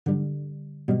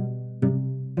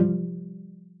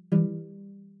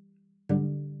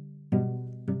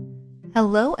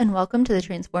Hello and welcome to the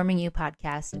Transforming You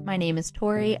podcast. My name is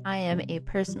Tori. I am a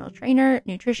personal trainer,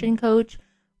 nutrition coach,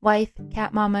 wife,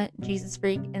 cat mama, Jesus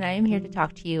freak, and I am here to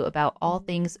talk to you about all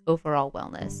things overall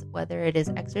wellness, whether it is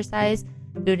exercise,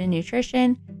 food and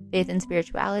nutrition, faith and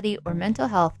spirituality, or mental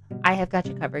health. I have got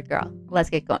you covered, girl. Let's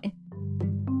get going.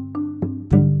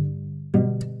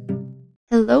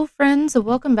 Hello, friends.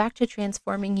 Welcome back to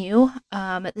Transforming You.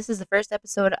 This is the first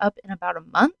episode up in about a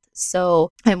month,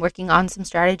 so I'm working on some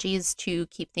strategies to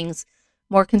keep things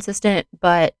more consistent,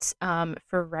 but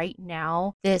for right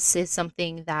now, this is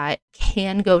something that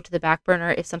can go to the back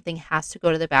burner if something has to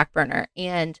go to the back burner.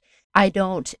 And I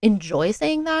don't enjoy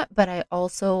saying that, but I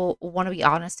also want to be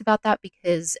honest about that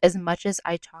because as much as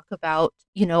I talk about,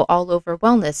 all over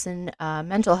wellness and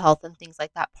mental health and things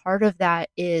like that, part of that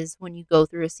is when you go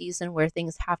through a season where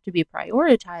things have to be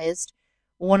prioritized,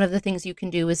 one of the things you can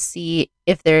do is see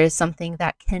if there is something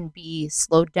that can be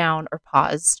slowed down or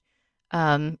paused.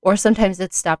 Or sometimes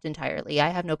it's stopped entirely. I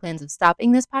have no plans of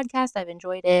stopping this podcast. I've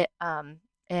enjoyed it.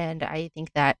 And I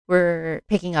think that we're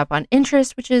picking up on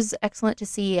interest, which is excellent to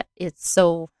see. It's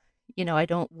so, I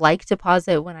don't like to pause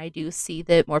it when I do see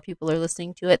that more people are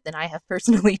listening to it than I have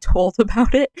personally told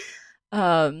about it.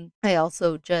 I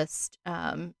also just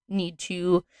need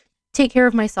to take care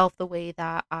of myself the way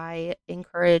that I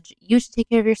encourage you to take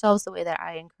care of yourselves, the way that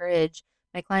I encourage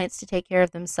my clients to take care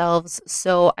of themselves.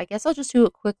 So I guess I'll just do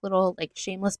a quick little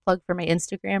shameless plug for my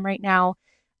Instagram right now.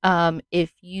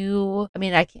 If you,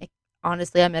 I can,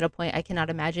 honestly, I'm at a point I cannot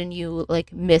imagine you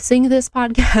missing this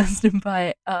podcast,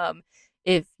 but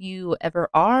if you ever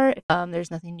are,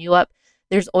 there's nothing new up.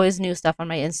 There's always new stuff on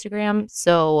my Instagram.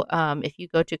 So if you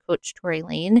go to Coach Tori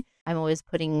Lane, I'm always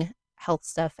putting health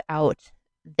stuff out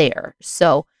there.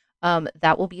 So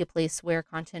that will be a place where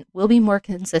content will be more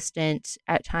consistent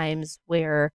at times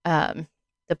where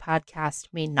the podcast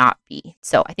may not be.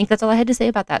 So I think that's all I had to say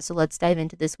about that. So let's dive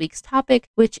into this week's topic,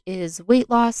 which is weight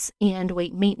loss and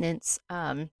weight maintenance,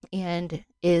 and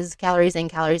is calories in,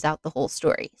 calories out the whole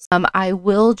story. I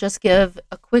will just give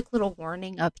a quick little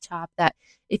warning up top that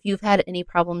if you've had any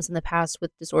problems in the past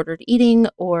with disordered eating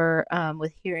or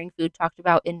with hearing food talked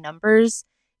about in numbers,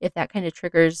 if that kind of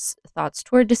triggers thoughts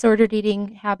toward disordered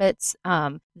eating habits,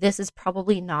 this is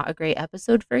probably not a great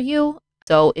episode for you.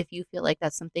 So if you feel like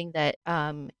that's something that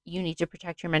you need to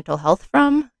protect your mental health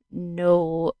from,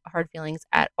 no hard feelings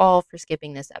at all for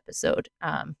skipping this episode.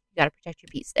 You got to protect your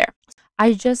peace there.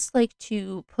 I just like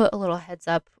to put a little heads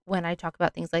up when I talk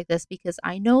about things like this because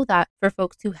I know that for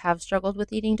folks who have struggled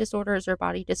with eating disorders or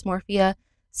body dysmorphia,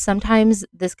 sometimes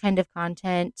this kind of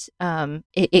content,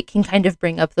 it can kind of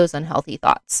bring up those unhealthy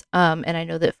thoughts. And I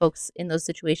know that folks in those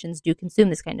situations do consume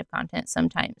this kind of content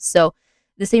sometimes. So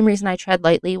the same reason I tread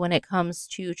lightly when it comes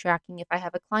to tracking, if I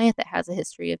have a client that has a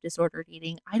history of disordered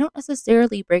eating, I don't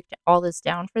necessarily break all this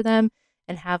down for them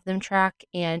and have them track.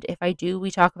 And if I do,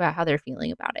 we talk about how they're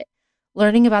feeling about it.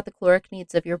 Learning about the caloric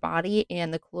needs of your body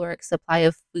and the caloric supply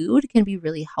of food can be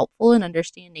really helpful in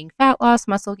understanding fat loss,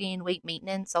 muscle gain, weight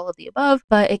maintenance, all of the above,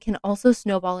 but it can also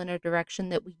snowball in a direction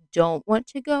that we don't want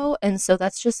to go. And so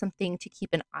that's just something to keep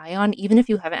an eye on, even if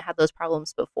you haven't had those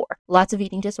problems before. Lots of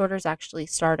eating disorders actually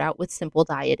start out with simple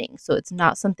dieting. So it's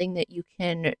not something that you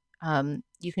can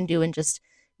do and just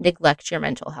neglect your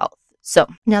mental health. So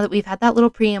now that we've had that little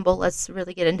preamble, let's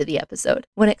really get into the episode.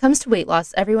 When it comes to weight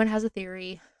loss, everyone has a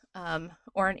theory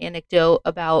or an anecdote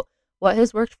about what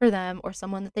has worked for them or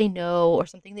someone that they know or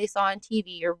something they saw on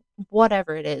TV or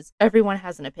whatever it is. Everyone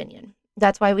has an opinion.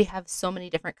 That's why we have so many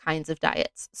different kinds of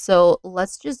diets. So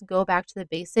let's just go back to the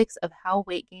basics of how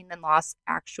weight gain and loss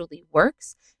actually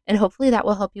works. And hopefully that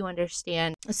will help you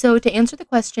understand. So to answer the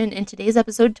question in today's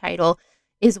episode title,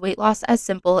 is weight loss as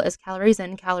simple as calories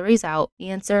in, calories out? The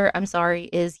answer, I'm sorry,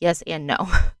 is yes and no.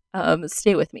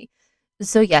 Stay with me.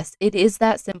 So yes, it is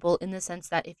that simple in the sense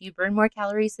that if you burn more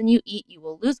calories than you eat, you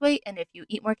will lose weight. And if you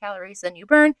eat more calories than you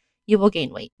burn, you will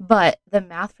gain weight. But the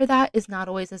math for that is not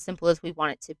always as simple as we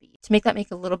want it to be. To make that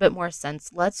make a little bit more sense,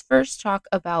 let's first talk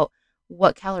about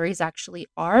what calories actually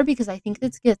are, because I think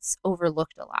this gets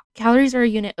overlooked a lot. Calories are a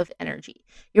unit of energy.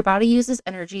 Your body uses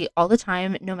energy all the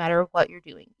time, no matter what you're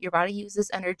doing. Your body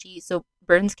uses energy, so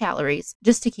burns calories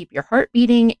just to keep your heart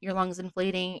beating, your lungs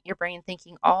inflating, your brain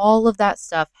thinking. All of that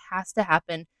stuff has to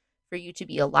happen for you to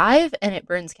be alive, and it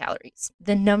burns calories.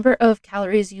 The number of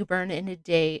calories you burn in a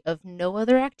day of no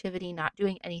other activity, not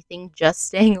doing anything, just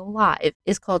staying alive,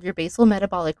 is called your basal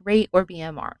metabolic rate, or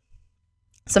BMR,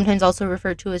 sometimes also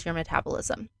referred to as your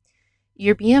metabolism.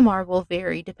 Your BMR will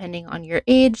vary depending on your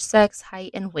age, sex,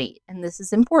 height, and weight. And this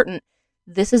is important.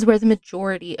 This is where the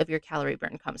majority of your calorie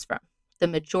burn comes from. The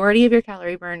majority of your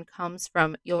calorie burn comes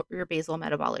from your basal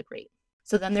metabolic rate.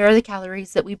 So then there are the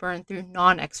calories that we burn through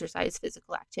non-exercise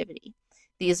physical activity.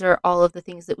 These are all of the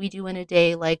things that we do in a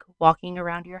day, like walking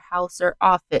around your house or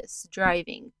office,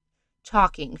 driving,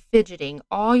 talking, fidgeting.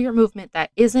 All your movement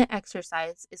that isn't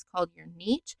exercise is called your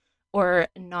NEAT, or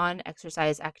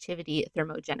non-exercise activity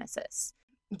thermogenesis.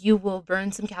 You will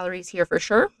burn some calories here for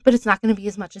sure, but it's not going to be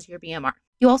as much as your BMR.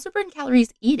 You also burn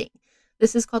calories eating.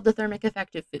 This is called the thermic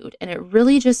effect of food, and it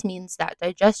really just means that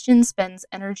digestion spends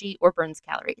energy or burns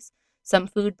calories. Some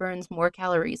food burns more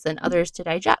calories than others to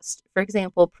digest. For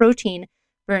example, protein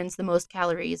burns the most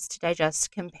calories to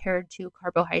digest compared to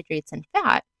carbohydrates and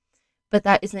fat, but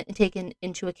that isn't taken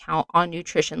into account on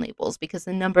nutrition labels because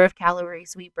the number of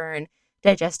calories we burn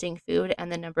digesting food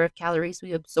and the number of calories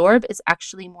we absorb is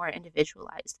actually more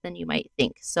individualized than you might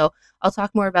think. So I'll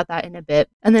talk more about that in a bit.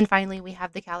 And then finally, we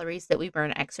have the calories that we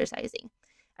burn exercising.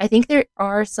 I think there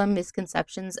are some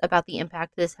misconceptions about the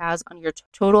impact this has on your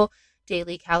total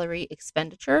daily calorie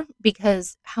expenditure,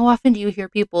 because how often do you hear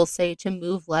people say to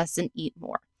move less and eat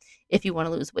more if you want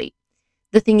to lose weight?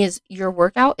 The thing is, your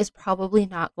workout is probably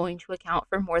not going to account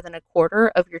for more than a quarter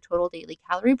of your total daily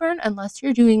calorie burn unless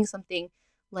you're doing something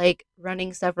like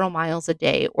running several miles a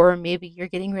day, or maybe you're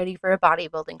getting ready for a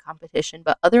bodybuilding competition.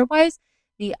 But otherwise,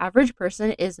 the average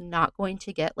person is not going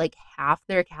to get like half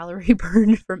their calorie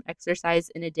burn from exercise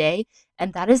in a day.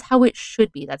 And that is how it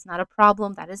should be. That's not a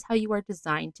problem. That is how you are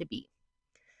designed to be.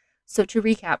 So, to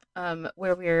recap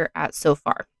where we're at so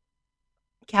far.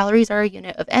 Calories are a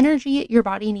unit of energy your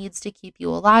body needs to keep you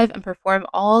alive and perform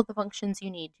all the functions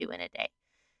you need to in a day.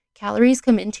 Calories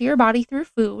come into your body through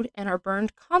food and are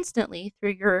burned constantly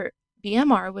through your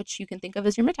BMR, which you can think of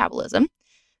as your metabolism,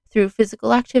 through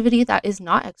physical activity that is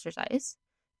not exercise,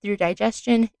 through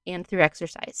digestion, and through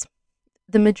exercise.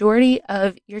 The majority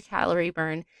of your calorie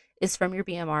burn is from your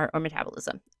BMR or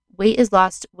metabolism. Weight is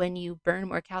lost when you burn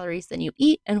more calories than you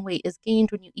eat, and weight is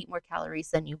gained when you eat more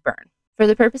calories than you burn. For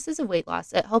the purposes of weight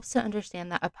loss, it helps to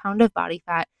understand that a pound of body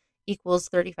fat equals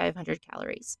 3,500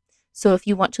 calories. So if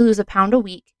you want to lose a pound a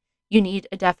week, you need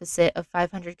a deficit of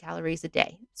 500 calories a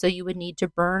day. So you would need to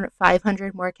burn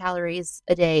 500 more calories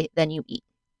a day than you eat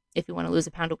if you want to lose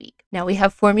a pound a week. Now, we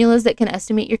have formulas that can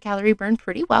estimate your calorie burn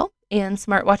pretty well, and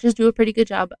smartwatches do a pretty good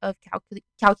job of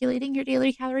calculating your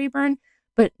daily calorie burn,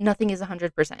 but nothing is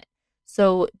 100%.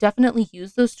 So definitely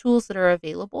use those tools that are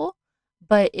available.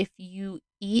 But if you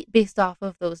eat based off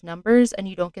of those numbers and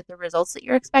you don't get the results that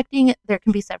you're expecting, there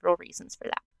can be several reasons for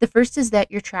that. The first is that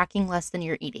you're tracking less than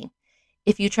you're eating.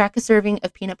 If you track a serving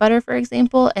of peanut butter, for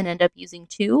example, and end up using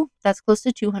 2, that's close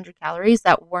to 200 calories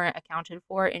that weren't accounted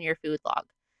for in your food log.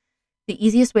 The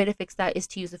easiest way to fix that is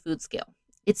to use a food scale.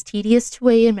 It's tedious to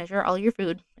weigh and measure all your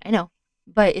food, I know,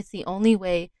 but it's the only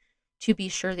way to be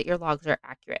sure that your logs are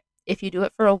accurate. If you do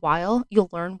it for a while, you'll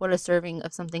learn what a serving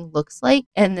of something looks like,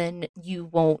 and then you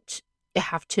won't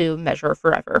have to measure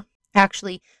forever.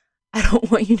 Actually, I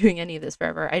don't want you doing any of this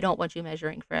forever. I don't want you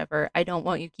measuring forever. I don't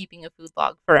want you keeping a food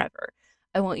log forever.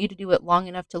 I want you to do it long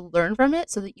enough to learn from it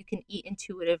so that you can eat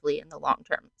intuitively in the long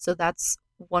term. So that's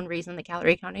one reason the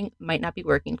calorie counting might not be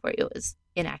working for you, is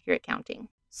inaccurate counting.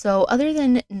 So other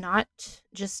than not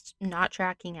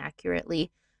tracking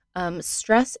accurately,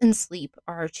 stress and sleep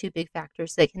are 2 big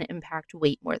factors that can impact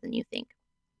weight more than you think.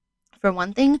 For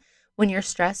one thing, when you're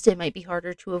stressed, it might be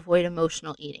harder to avoid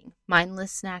emotional eating.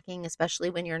 Mindless snacking, especially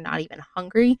when you're not even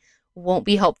hungry, won't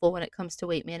be helpful when it comes to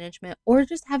weight management or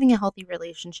just having a healthy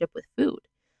relationship with food.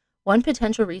 One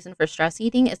potential reason for stress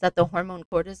eating is that the hormone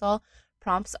cortisol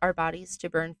prompts our bodies to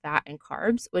burn fat and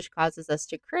carbs, which causes us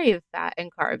to crave fat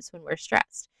and carbs when we're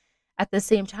stressed. At the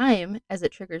same time, as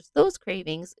it triggers those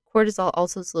cravings, cortisol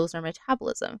also slows our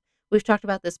metabolism. We've talked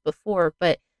about this before,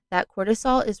 but that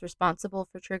cortisol is responsible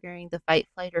for triggering the fight,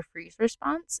 flight, or freeze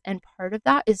response, and part of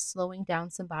that is slowing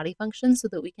down some body functions so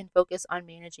that we can focus on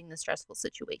managing the stressful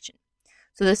situation.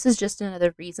 So this is just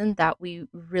another reason that we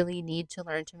really need to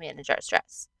learn to manage our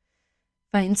stress.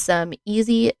 Find some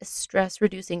easy stress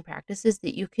reducing practices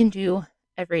that you can do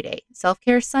every day.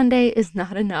 Self-care Sunday is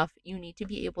not enough. You need to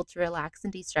be able to relax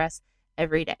and de-stress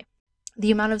every day.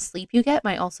 The amount of sleep you get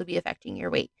might also be affecting your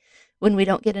weight. When we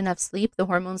don't get enough sleep, the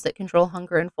hormones that control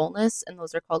hunger and fullness, and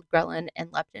those are called ghrelin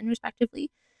and leptin respectively,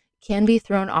 can be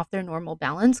thrown off their normal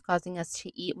balance, causing us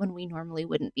to eat when we normally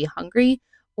wouldn't be hungry,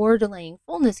 or delaying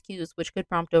fullness cues, which could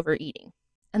prompt overeating.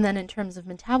 And then in terms of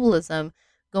metabolism,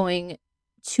 going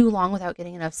too long without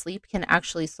getting enough sleep can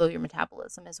actually slow your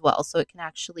metabolism as well. So it can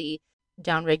actually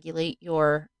downregulate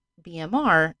your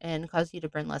BMR and cause you to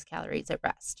burn less calories at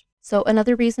rest. So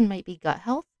another reason might be gut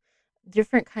health.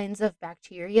 Different kinds of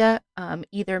bacteria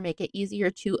either make it easier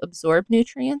to absorb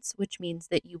nutrients, which means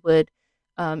that you would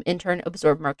in turn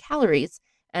absorb more calories,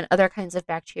 and other kinds of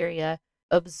bacteria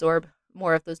absorb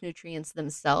more of those nutrients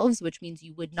themselves, which means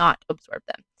you would not absorb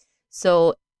them.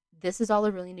 So this is all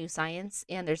a really new science,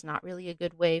 and there's not really a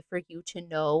good way for you to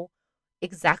know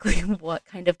exactly what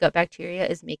kind of gut bacteria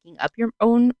is making up your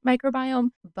own microbiome.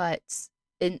 But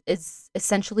is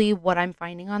essentially what I'm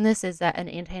finding on this is that an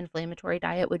anti-inflammatory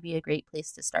diet would be a great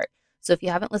place to start. So if you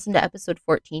haven't listened to episode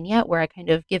 14 yet, where I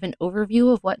kind of give an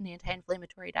overview of what an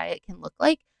anti-inflammatory diet can look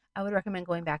like, I would recommend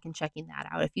going back and checking that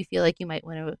out if you feel like you might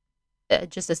want to,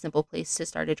 just a simple place to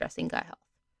start addressing gut health.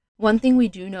 One thing we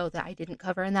do know that I didn't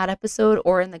cover in that episode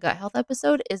or in the gut health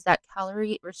episode is that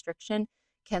calorie restriction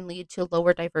can lead to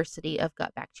lower diversity of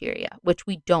gut bacteria, which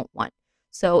we don't want.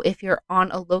 So if you're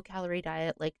on a low calorie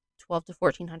diet, like 12 to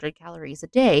 1400 calories a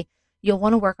day, you'll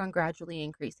want to work on gradually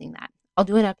increasing that. I'll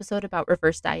do an episode about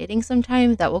reverse dieting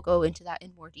sometime that will go into that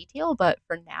in more detail. But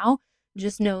for now,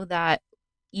 just know that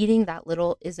eating that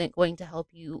little isn't going to help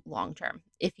you long term.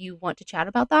 If you want to chat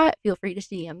about that, feel free to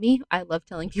DM me. I love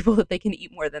telling people that they can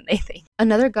eat more than they think.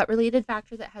 Another gut related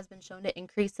factor that has been shown to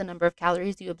increase the number of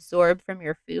calories you absorb from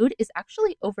your food is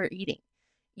actually overeating.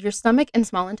 Your stomach and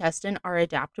small intestine are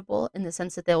adaptable in the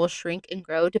sense that they will shrink and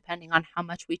grow depending on how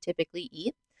much we typically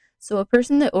eat. So a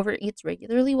person that overeats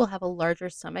regularly will have a larger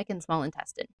stomach and small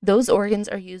intestine. Those organs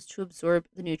are used to absorb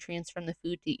the nutrients from the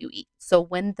food that you eat. So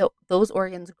when those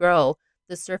organs grow,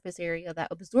 the surface area that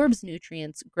absorbs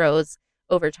nutrients grows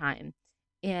over time.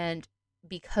 And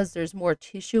because there's more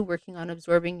tissue working on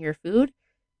absorbing your food,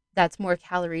 that's more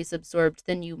calories absorbed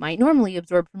than you might normally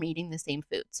absorb from eating the same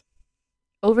foods.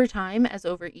 Over time, as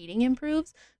overeating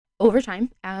improves,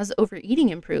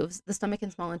 the stomach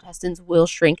and small intestines will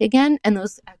shrink again, and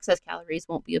those excess calories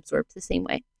won't be absorbed the same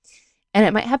way. And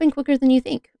it might happen quicker than you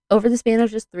think. Over the span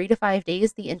of just 3 to 5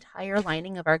 days, the entire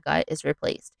lining of our gut is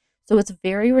replaced. So it's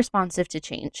very responsive to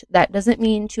change. That doesn't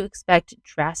mean to expect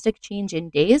drastic change in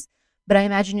days, but I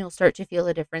imagine you'll start to feel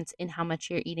a difference in how much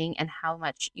you're eating and how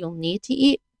much you'll need to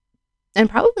eat, and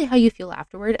probably how you feel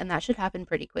afterward, and that should happen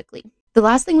pretty quickly. The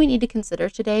last thing we need to consider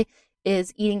today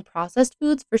is eating processed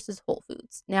foods versus whole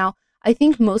foods. Now, I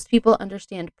think most people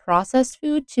understand processed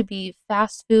food to be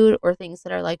fast food or things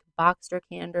that are like boxed or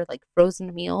canned or like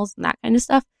frozen meals and that kind of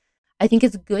stuff. I think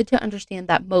it's good to understand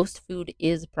that most food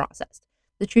is processed.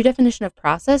 The true definition of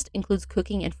processed includes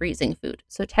cooking and freezing food.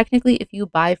 So technically, if you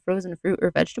buy frozen fruit or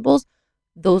vegetables,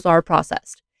 those are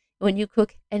processed. When you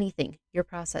cook anything, you're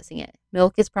processing it.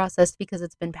 Milk is processed because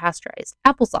it's been pasteurized.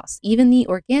 Applesauce, even the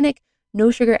organic,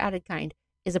 no sugar added kind,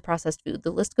 is a processed food.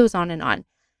 The list goes on and on.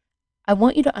 I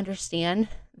want you to understand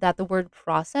that the word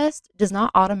processed does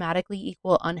not automatically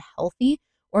equal unhealthy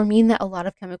or mean that a lot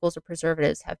of chemicals or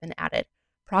preservatives have been added.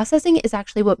 Processing is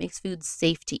actually what makes food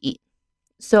safe to eat.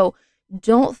 So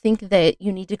don't think that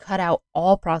you need to cut out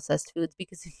all processed foods,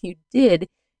 because if you did,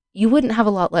 you wouldn't have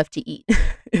a lot left to eat.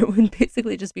 It would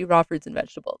basically just be raw fruits and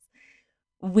vegetables.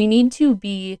 We need to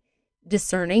be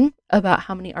discerning about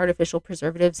how many artificial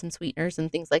preservatives and sweeteners and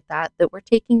things like that we're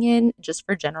taking in just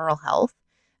for general health.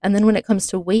 And then when it comes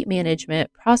to weight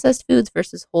management, processed foods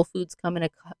versus whole foods come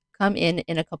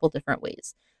in a couple different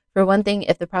ways. For one thing,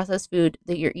 if the processed food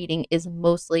that you're eating is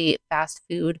mostly fast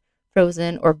food,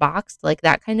 frozen or boxed, like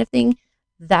that kind of thing,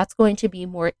 that's going to be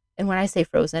more. And when I say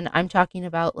frozen, I'm talking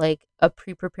about like a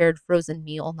pre-prepared frozen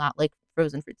meal, not like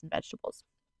frozen fruits and vegetables.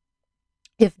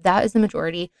 If that is the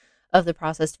majority of the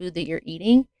processed food that you're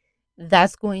eating,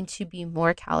 that's going to be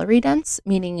more calorie dense,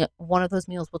 meaning one of those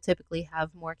meals will typically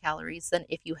have more calories than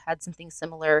if you had something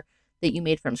similar that you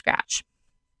made from scratch.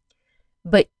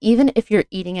 But even if you're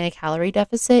eating in a calorie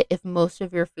deficit, if most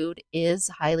of your food is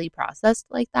highly processed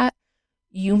like that,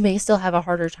 you may still have a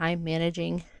harder time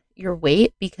managing your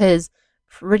weight, because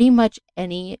pretty much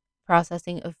any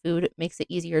processing of food makes it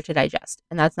easier to digest.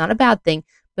 And that's not a bad thing,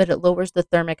 but it lowers the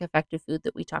thermic effect of food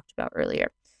that we talked about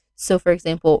earlier. So, for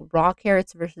example, raw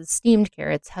carrots versus steamed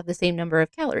carrots have the same number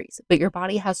of calories, but your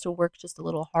body has to work just a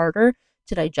little harder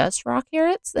to digest raw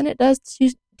carrots than it does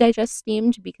to digest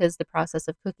steamed, because the process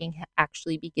of cooking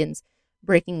actually begins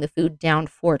breaking the food down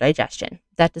for digestion.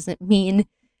 That doesn't mean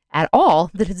at all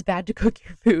that it's bad to cook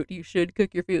your food. You should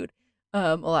cook your food.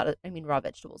 Raw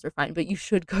vegetables are fine, but you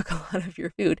should cook a lot of your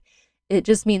food. It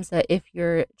just means that if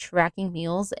you're tracking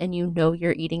meals and you know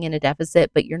you're eating in a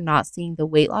deficit, but you're not seeing the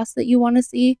weight loss that you want to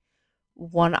see,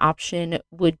 one option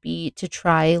would be to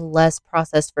try less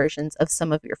processed versions of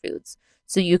some of your foods.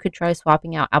 So you could try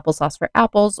swapping out applesauce for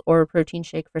apples, or a protein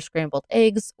shake for scrambled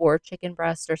eggs, or chicken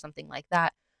breast, or something like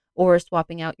that. Or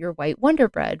swapping out your white Wonder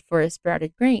Bread for a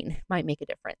sprouted grain might make a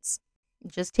difference.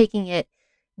 Just taking it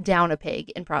down a peg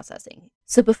in processing.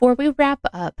 So before we wrap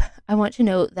up, I want to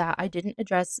note that I didn't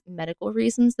address medical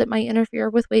reasons that might interfere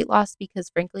with weight loss because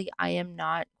frankly, I am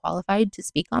not qualified to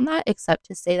speak on that, except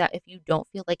to say that if you don't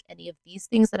feel like any of these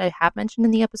things that I have mentioned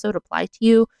in the episode apply to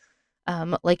you,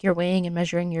 like you're weighing and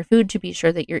measuring your food to be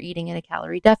sure that you're eating in a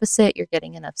calorie deficit, you're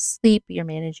getting enough sleep, you're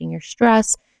managing your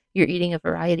stress, you're eating a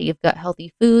variety of gut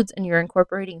healthy foods, and you're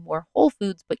incorporating more whole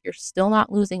foods, but you're still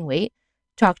not losing weight,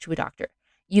 talk to a doctor.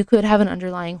 You could have an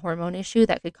underlying hormone issue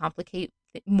that could complicate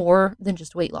more than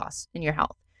just weight loss in your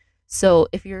health. So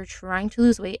if you're trying to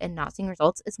lose weight and not seeing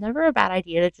results, it's never a bad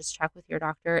idea to just check with your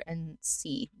doctor and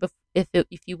see if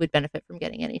you would benefit from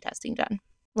getting any testing done.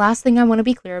 Last thing I want to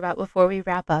be clear about before we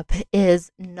wrap up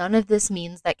is none of this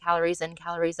means that calories in,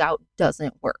 calories out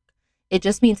doesn't work. It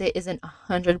just means it isn't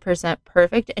 100%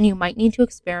 perfect, and you might need to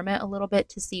experiment a little bit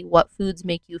to see what foods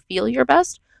make you feel your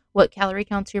best, what calorie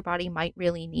counts your body might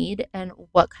really need, and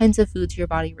what kinds of foods your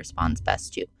body responds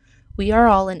best to. We are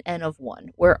all an N of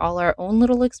one. We're all our own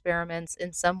little experiments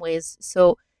in some ways,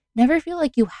 so never feel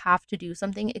like you have to do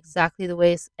something exactly the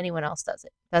way anyone else does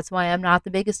it. That's why I'm not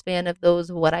the biggest fan of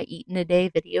those what I eat in a day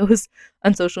videos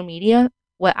on social media.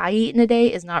 What I eat in a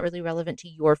day is not really relevant to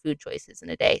your food choices in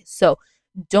a day. So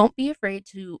don't be afraid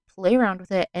to play around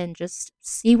with it and just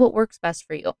see what works best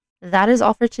for you. That is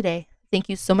all for today. Thank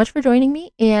you so much for joining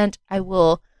me, and I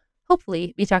will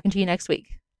hopefully be talking to you next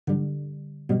week.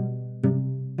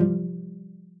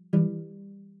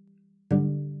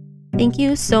 Thank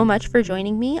you so much for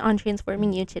joining me on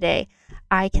Transforming You today.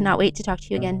 I cannot wait to talk to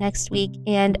you again next week,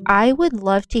 and I would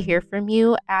love to hear from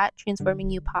you at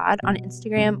Transforming You Pod on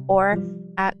Instagram, or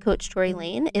at Coach Tori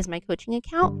Lane is my coaching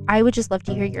account. I would just love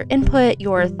to hear your input,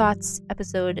 your thoughts,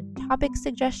 episode topic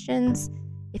suggestions,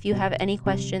 if you have any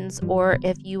questions, or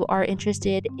if you are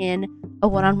interested in a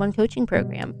one-on-one coaching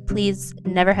program. Please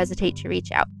never hesitate to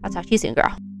reach out. I'll talk to you soon,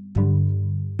 girl.